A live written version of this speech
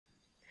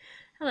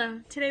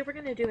Hello, today we're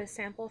going to do a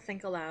sample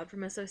Think Aloud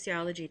from a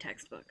sociology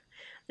textbook.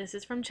 This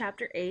is from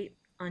Chapter 8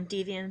 on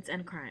deviance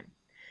and crime.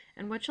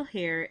 And what you'll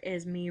hear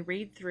is me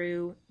read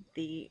through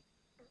the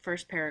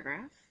first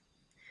paragraph,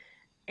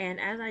 and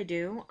as I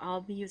do,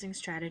 I'll be using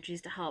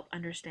strategies to help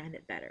understand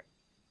it better.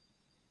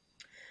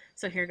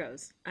 So here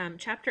goes.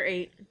 Chapter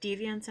 8,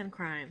 Deviance and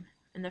Crime.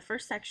 And the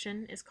first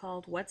section is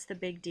called What's the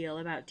Big Deal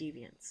About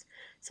Deviance?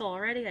 So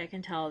already I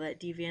can tell that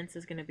deviance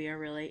is going to be a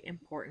really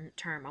important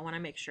term. I want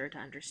to make sure to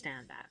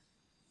understand that.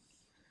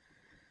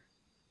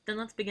 Then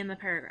let's begin the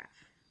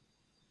paragraph.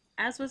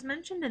 As was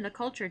mentioned in the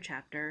culture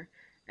chapter,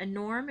 a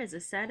norm is a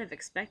set of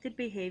expected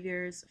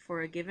behaviors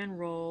for a given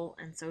role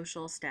and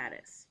social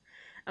status.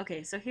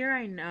 Okay, so here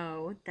I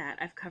know that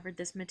I've covered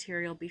this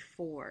material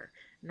before.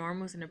 Norm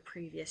was in a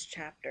previous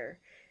chapter.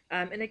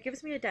 And it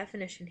gives me a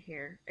definition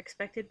here,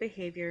 expected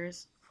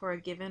behaviors for a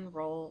given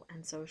role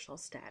and social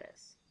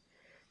status.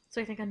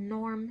 So I think a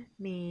norm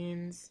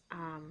means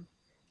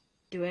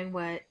doing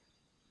what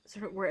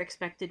sort of we're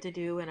expected to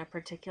do in a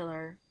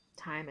particular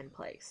time and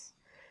place.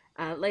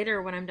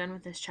 Later, when I'm done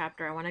with this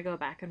chapter, I want to go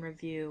back and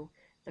review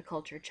the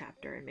culture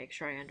chapter and make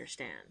sure I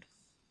understand.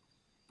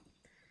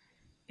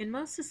 In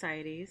most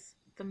societies,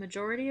 the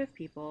majority of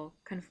people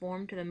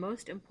conform to the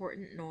most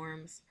important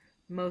norms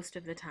most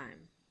of the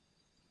time.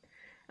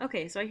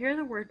 Okay, so I hear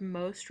the word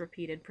most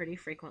repeated pretty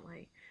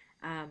frequently.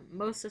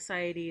 Most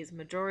societies,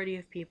 majority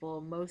of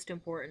people, most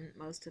important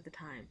most of the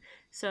time.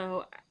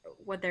 So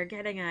what they're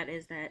getting at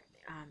is that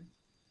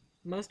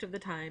most of the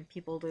time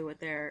people do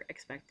what they're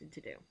expected to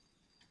do.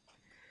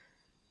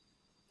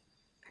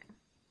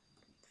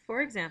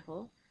 For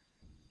example,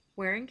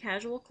 wearing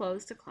casual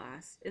clothes to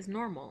class is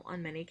normal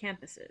on many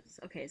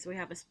campuses. Okay, so we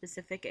have a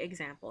specific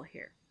example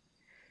here.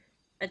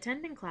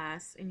 Attending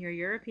class in your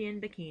European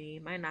bikini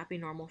might not be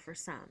normal for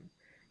some,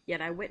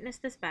 yet I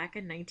witnessed this back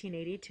in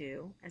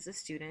 1982 as a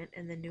student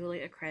in the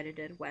newly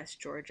accredited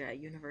West Georgia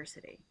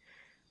University.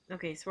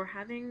 Okay, so we're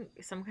having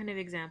some kind of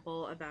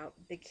example about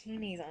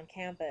bikinis on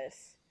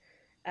campus.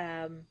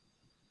 And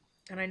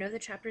I know the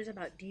chapter is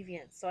about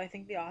deviance, so I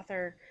think the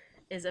author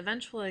is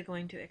eventually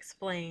going to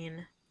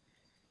explain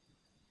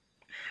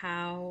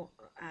how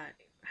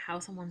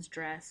someone's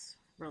dress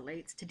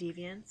relates to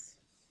deviance.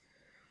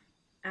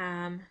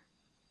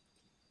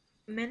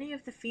 Many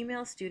of the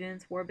female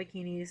students wore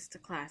bikinis to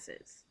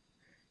classes.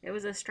 It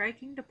was a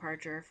striking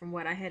departure from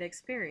what I had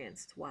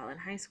experienced while in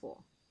high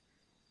school.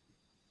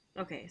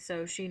 Okay,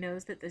 so she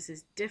knows that this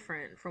is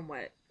different from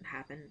what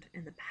happened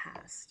in the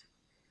past.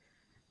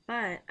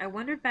 But I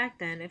wondered back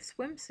then if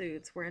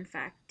swimsuits were in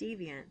fact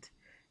deviant,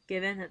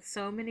 given that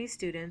so many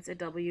students at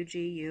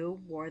WGU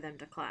wore them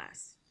to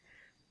class.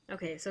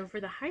 Okay, so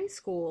for the high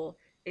school,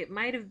 it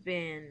might have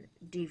been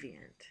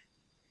deviant,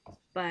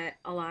 but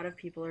a lot of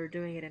people are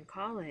doing it in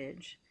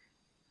college,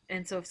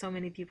 and so if so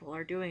many people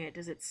are doing it,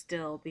 does it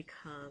still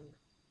become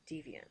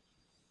deviant?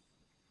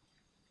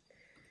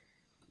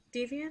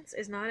 Deviance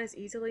is not as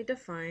easily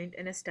defined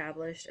and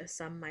established as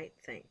some might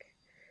think,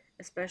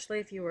 especially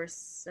if you are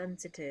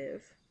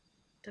sensitive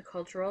to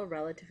cultural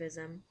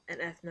relativism and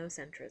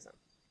ethnocentrism.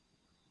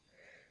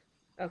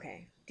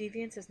 Okay,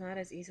 deviance is not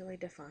as easily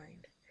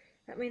defined.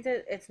 That means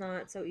that it's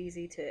not so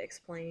easy to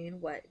explain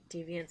what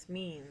deviance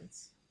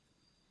means,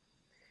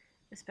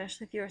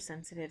 especially if you are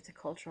sensitive to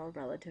cultural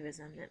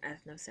relativism and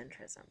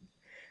ethnocentrism.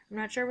 I'm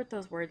not sure what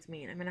those words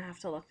mean. I'm going to have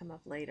to look them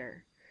up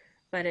later.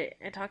 But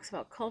it talks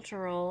about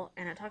cultural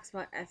and it talks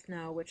about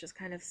ethno, which is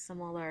kind of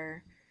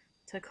similar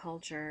to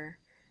culture.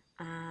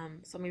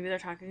 So maybe they're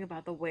talking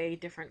about the way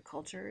different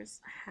cultures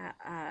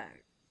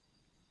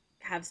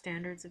have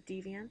standards of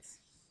deviance.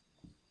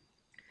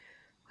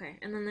 Okay,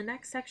 and then the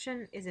next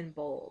section is in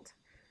bold.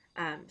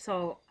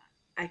 So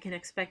I can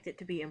expect it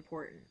to be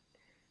important.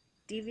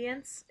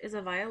 Deviance is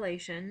a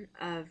violation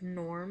of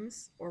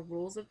norms or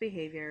rules of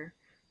behavior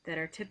that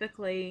are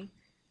typically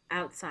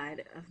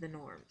outside of the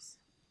norms.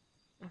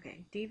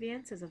 Okay,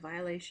 deviance is a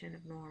violation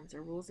of norms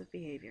or rules of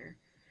behavior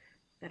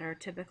that are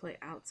typically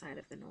outside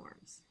of the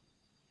norms.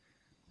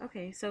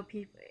 Okay, so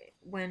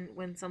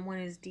when someone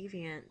is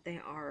deviant, they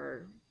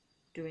are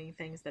doing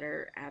things that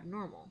are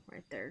abnormal,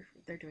 right?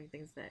 They're doing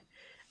things that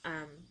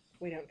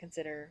we don't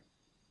consider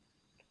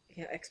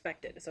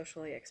expected,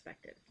 socially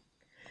expected.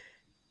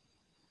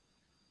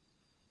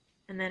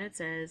 And then it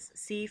says,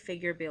 see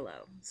figure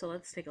below. So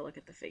let's take a look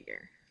at the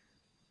figure.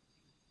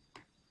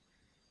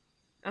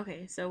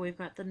 Okay, so we've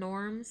got the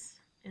norms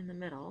in the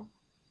middle.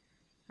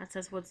 That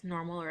says what's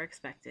normal or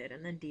expected,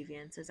 and then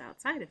deviance is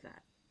outside of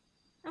that.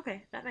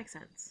 Okay, that makes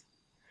sense.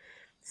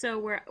 So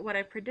what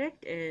I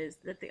predict is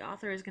that the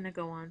author is going to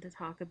go on to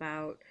talk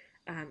about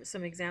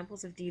some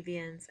examples of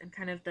deviance and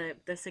kind of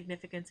the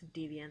significance of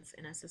deviance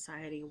in a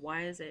society.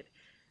 Why is it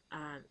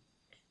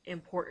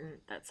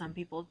important that some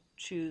people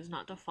choose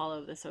not to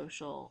follow the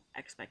social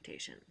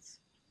expectations?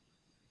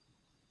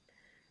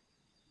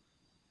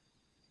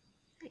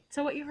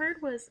 So what you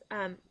heard was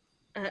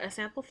a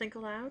sample think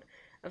aloud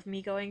of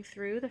me going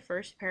through the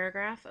first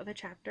paragraph of a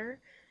chapter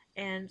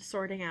and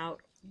sorting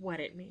out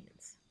what it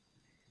means.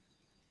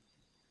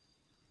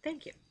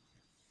 Thank you.